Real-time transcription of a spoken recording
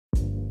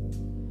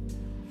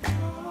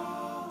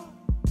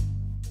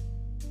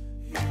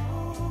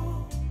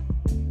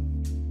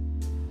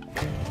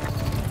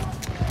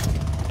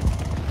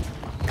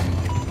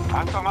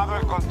tomado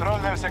el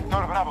control del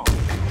sector Bravo.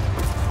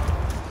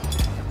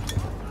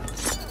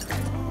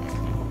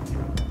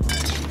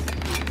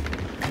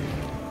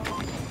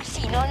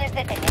 Si no les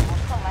detenemos,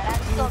 tomarán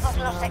todos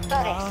los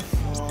sectores.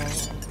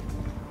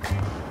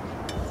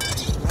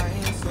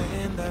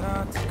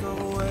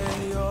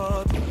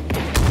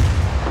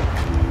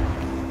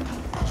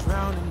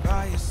 Drowning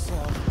by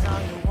yourself, now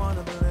you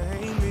wanna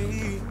blame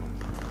me.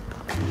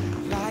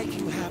 Like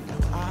you have no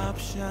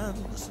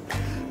options.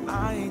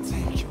 I ain't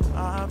take your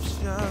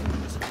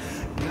options.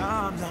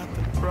 Now I'm not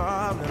the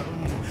problem,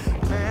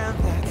 man,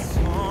 that's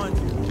on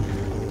you.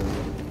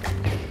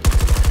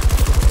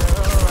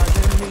 Girl, I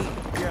didn't mean,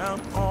 yeah,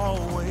 I'm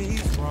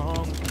always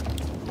wrong.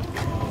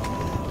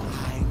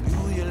 I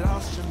knew you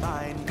lost your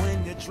mind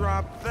when you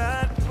dropped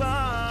that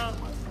bomb.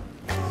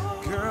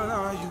 Girl,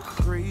 are you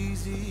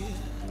crazy?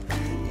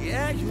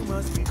 Yeah, you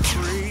must be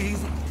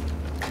crazy.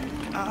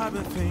 I've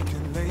been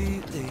thinking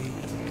lately.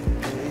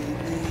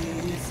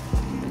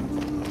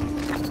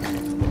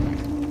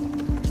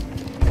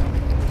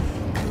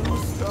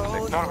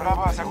 Sector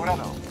Bravo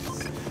asegurado.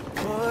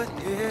 Put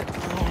it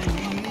on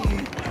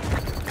me.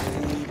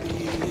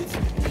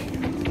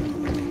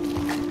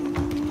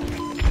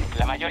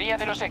 La mayoría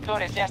de los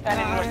sectores ya están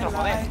en nuestro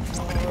poder.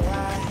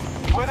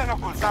 Pueden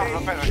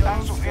ocultarlo, pero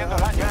están sufriendo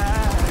daño.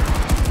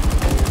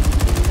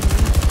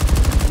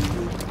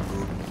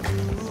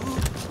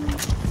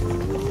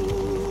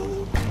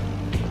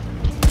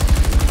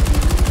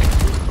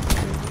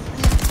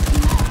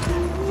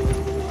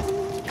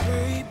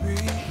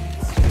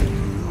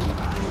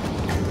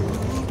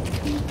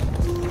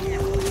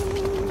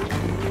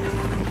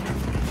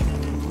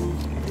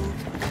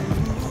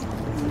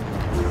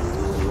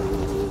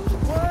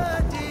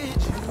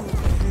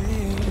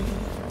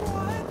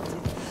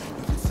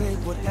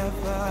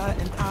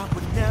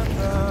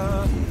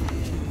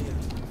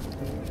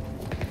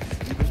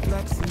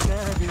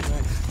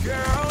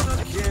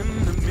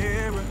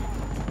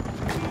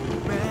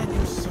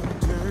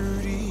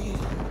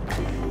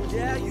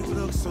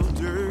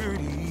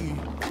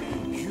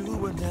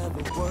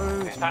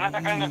 Están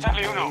atacando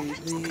Charlie 1.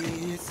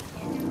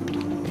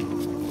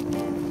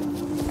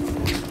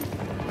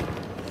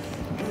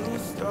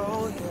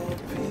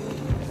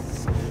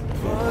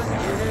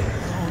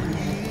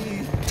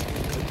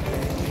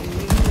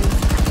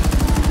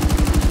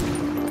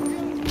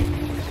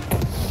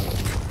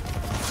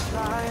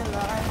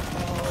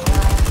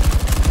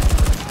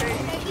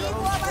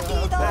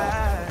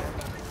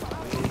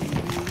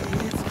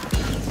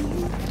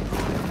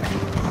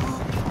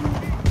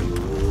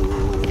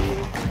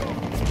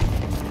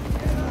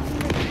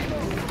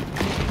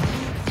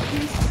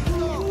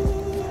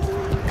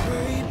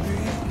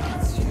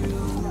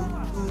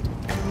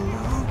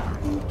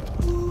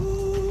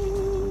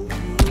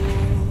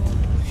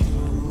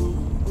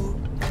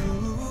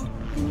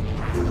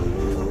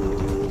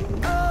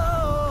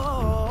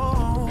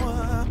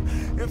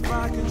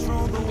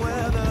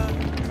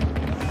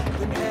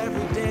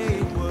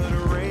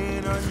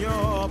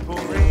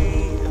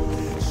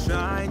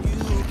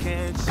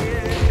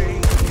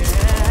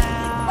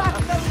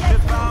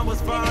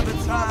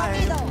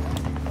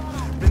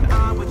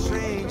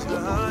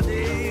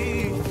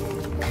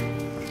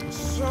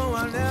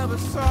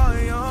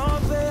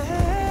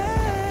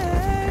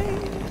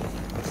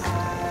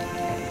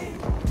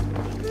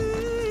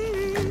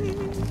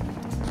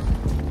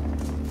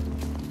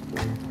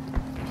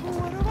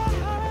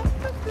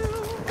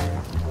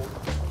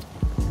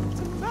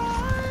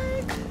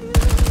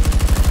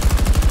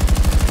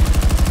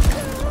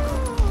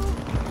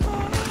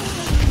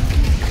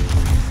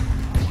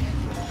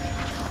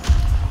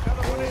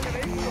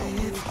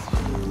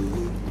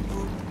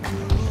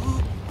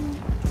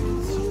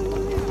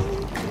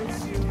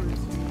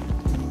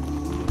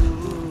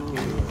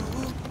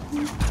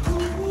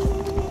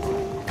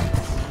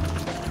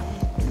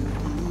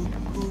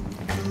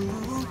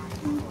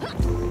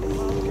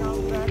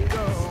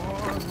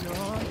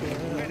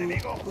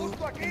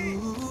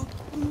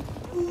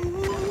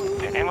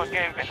 Tenemos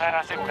que empezar a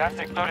asegurar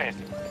sectores.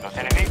 Los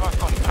enemigos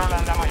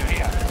controlan la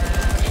mayoría.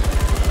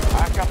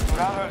 Han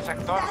capturado el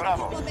sector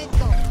Bravo. Un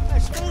momento,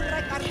 estoy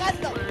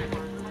recargando.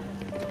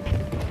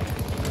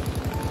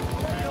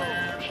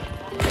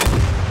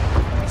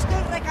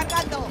 Estoy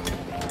recargando.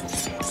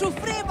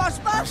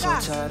 Sufrimos bajas.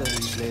 I'm so tired of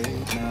these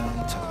late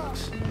night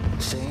talks,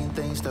 saying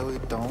things that we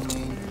don't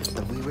mean,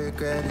 that we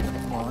regret in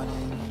the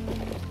morning.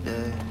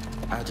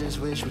 Yeah, I just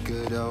wish we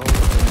could open,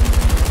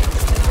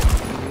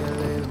 be a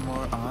little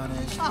more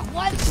honest.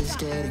 This is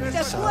getting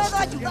 ¡Aguanta! ¡Te puedo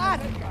ayudar!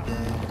 Yeah,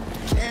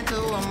 can't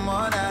do one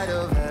more night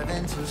of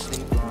having to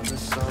sleep on the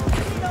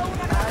sofa.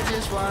 I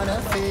just wanna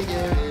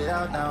figure it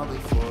out now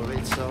before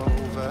it's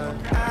over.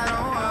 I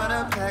don't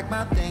wanna pack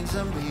my things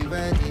and be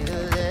ready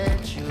to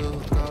let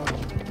you go.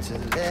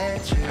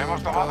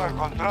 Hemos tomado el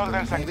control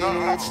del sector Bravo.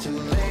 Maybe it's too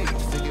late to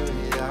figure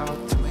it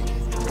out, to make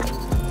it through.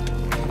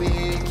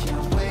 Maybe it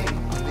can't wait,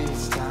 maybe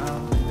it's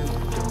time.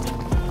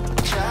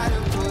 Try to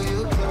pull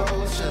you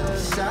closer,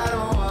 'cause I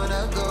don't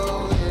wanna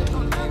go yet.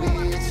 But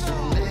maybe it's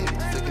too late to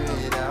figure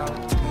it out,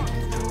 to make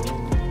it through.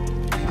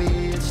 Maybe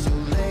it's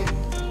too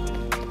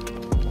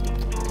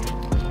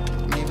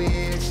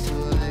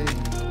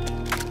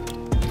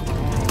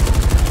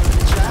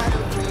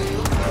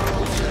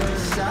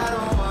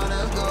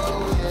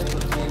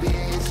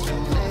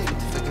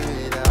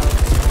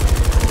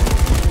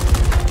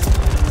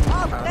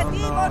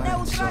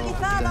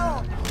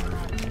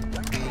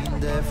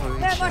there for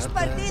each ¡Hemos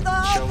perdido a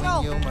other, otro!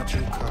 showing you my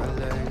true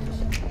colors.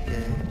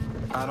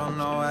 Yeah, I don't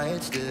know why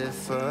it's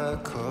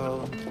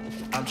difficult.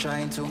 I'm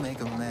trying to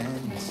make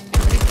amends.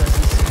 It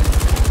doesn't seem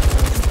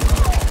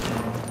no.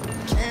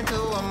 Can't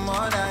do one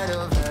more night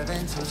of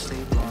heaven to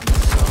sleep on the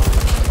soul.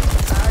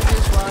 I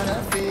just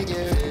wanna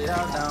figure it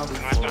out now.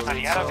 Nuestros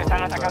aliados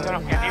están atacando el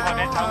objetivo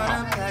de esta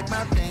uno. Pack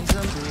my things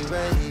and be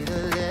ready to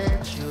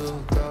let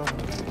you go,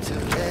 to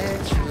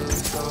let you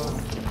go.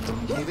 But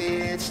maybe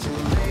it's too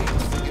late to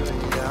figure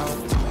it out.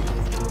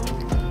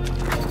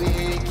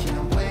 Maybe it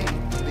can't wait,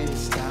 maybe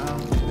it's time,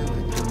 maybe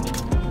we're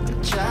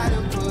through. Try to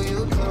pull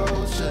you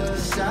closer,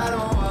 'cause I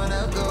don't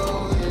wanna go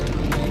yet.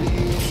 Maybe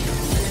it's too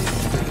late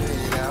to figure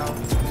it out.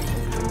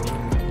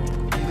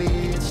 Maybe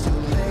it's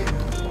too late.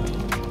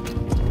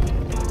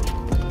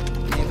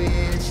 Maybe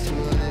it's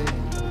too late.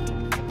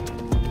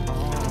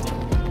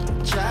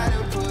 Try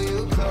to pull you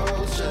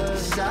closer,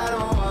 'cause I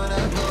don't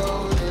wanna go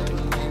there,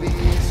 but maybe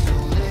it's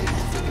too late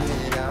to figure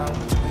it out.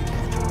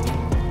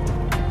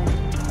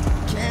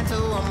 Can't do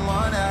one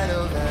more night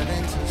of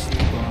having to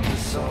sleep on the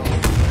soul.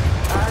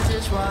 I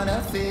just wanna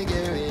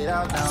figure it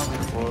out now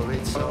before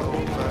it's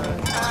over.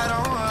 I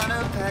don't wanna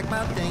pack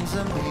my things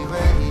and be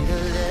ready to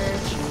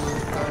let you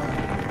go,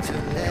 to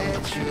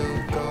let you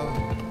go,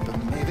 but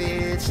maybe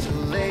it's too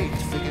late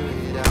to figure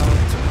it out.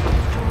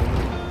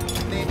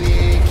 Maybe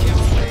it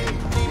can't wait.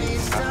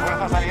 Las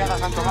fuerzas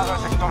aliadas han tomado el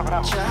sector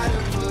Bravo.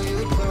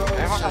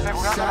 Debemos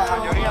asegurar la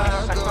mayoría de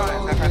los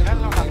sectores,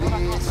 defenderlos a toda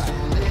costa.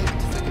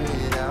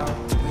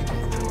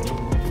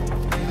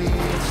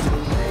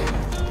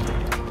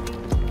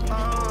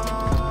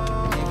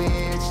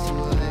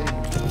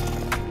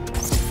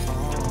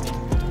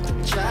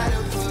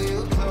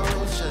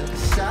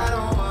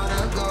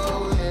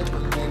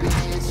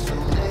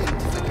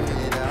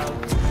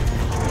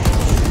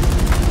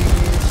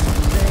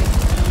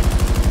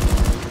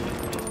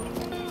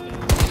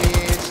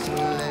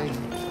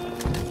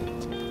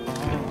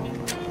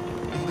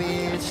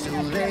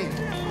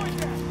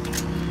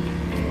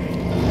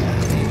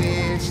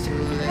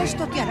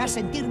 Esto te hará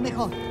sentir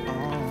mejor.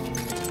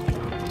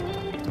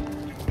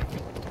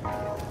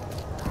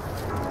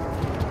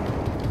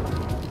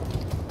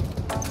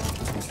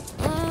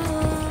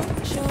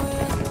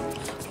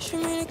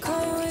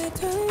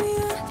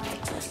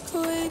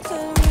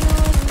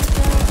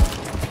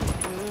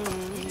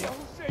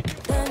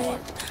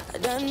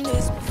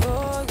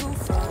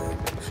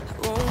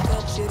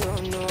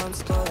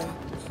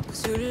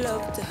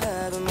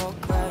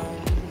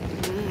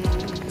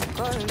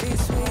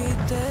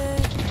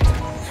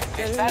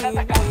 Están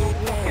atacando un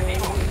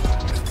objetivo.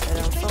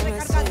 Estoy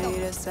recargando.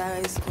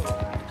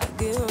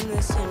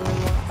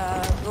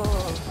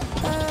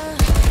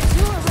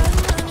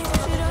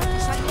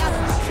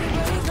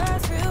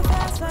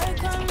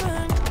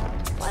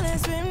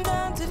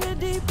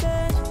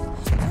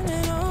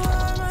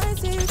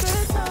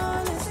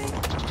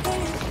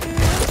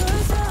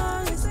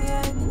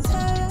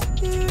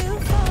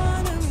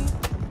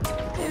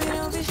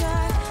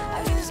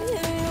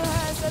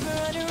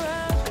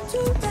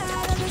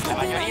 La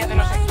mayoría de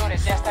los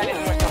sectores ya están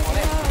en nuestro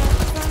poder.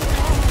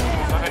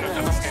 Uno de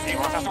nuestros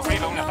objetivos ha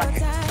sufrido un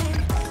ataque.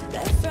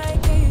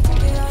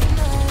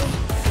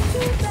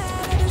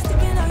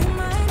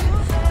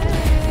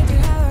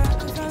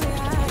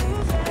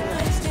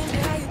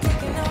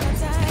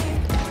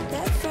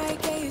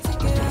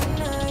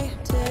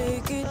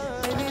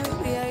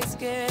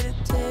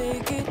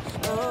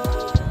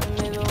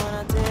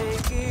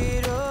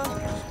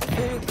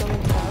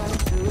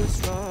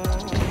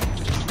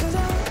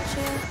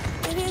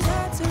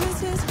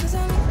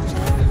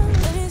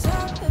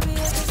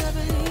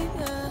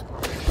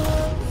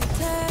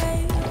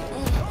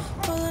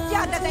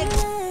 ¡Ya te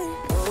tengo!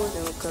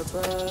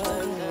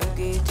 No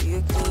get to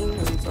your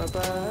kingdom,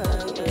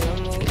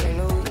 Papa.